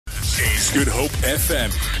is Good Hope FM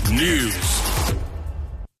News.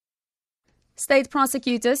 State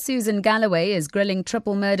Prosecutor Susan Galloway is grilling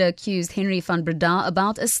triple murder accused Henri van Breda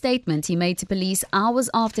about a statement he made to police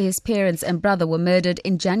hours after his parents and brother were murdered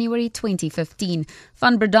in January 2015.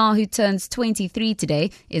 Van Breda, who turns 23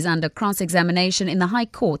 today, is under cross-examination in the High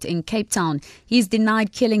Court in Cape Town. He's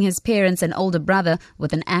denied killing his parents and older brother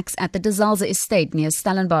with an axe at the De Zalze estate near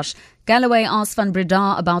Stellenbosch. Galloway asked Van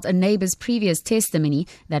Breda about a neighbour's previous testimony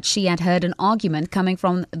that she had heard an argument coming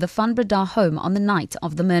from the Van Breda home on the night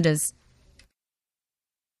of the murders.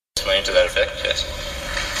 To that effect, yes.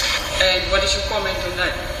 And what is your comment on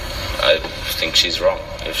that? I think she's wrong.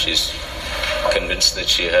 If she's convinced that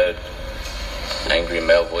she heard angry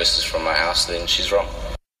male voices from my house, then she's wrong.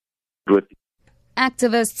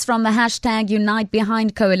 Activists from the hashtag Unite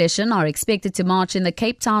Behind coalition are expected to march in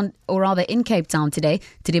Cape Town today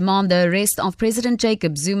to demand the arrest of President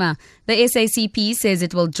Jacob Zuma. The SACP says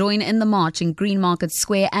it will join in the march in Green Market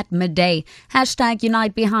Square at midday. Hashtag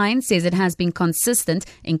Unite Behind says it has been consistent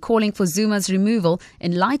in calling for Zuma's removal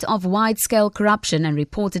in light of wide-scale corruption and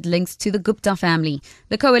reported links to the Gupta family.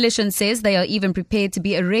 The coalition says they are even prepared to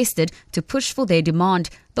be arrested to push for their demand.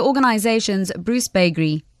 The organization's Bruce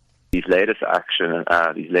Bakery. These latest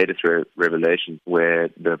revelations where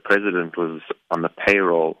the president was on the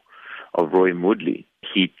payroll of Roy Moodley,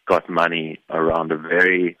 he got money around a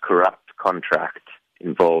very corrupt contract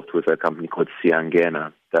involved with a company called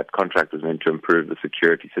Siangena. That contract was meant to improve the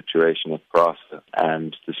security situation at Prosecutor,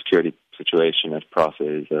 and the security situation at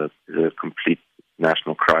Prosecutor is a complete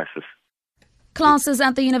national crisis. Classes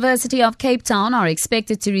at the University of Cape Town are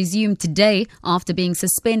expected to resume today after being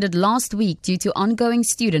suspended last week due to ongoing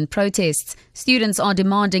student protests. Students are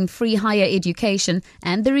demanding free higher education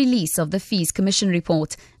and the release of the Fees Commission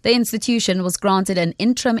report. The institution was granted an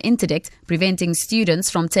interim interdict preventing students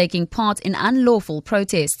from taking part in unlawful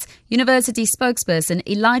protests. University spokesperson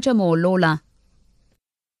Elijah Moore-Lola.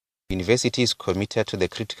 The university is committed to the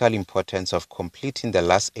critical importance of completing the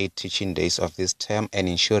last 8 teaching days of this term and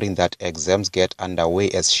ensuring that exams get underway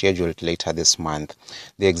as scheduled later this month.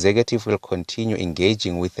 The executive will continue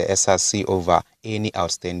engaging with the SRC over any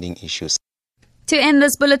outstanding issues. To end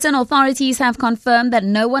this bulletin, authorities have confirmed that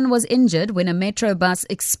no one was injured when a metro bus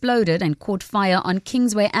exploded and caught fire on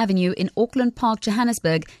Kingsway Avenue in Auckland Park,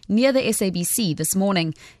 Johannesburg, near the SABC this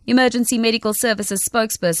morning. Emergency Medical Services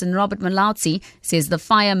spokesperson Robert Malautsi says the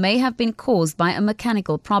fire may have been caused by a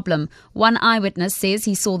mechanical problem. One eyewitness says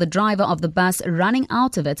he saw the driver of the bus running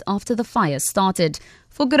out of it after the fire started.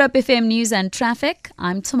 For Good Hope FM News and Traffic,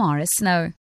 I'm Tamara Snow.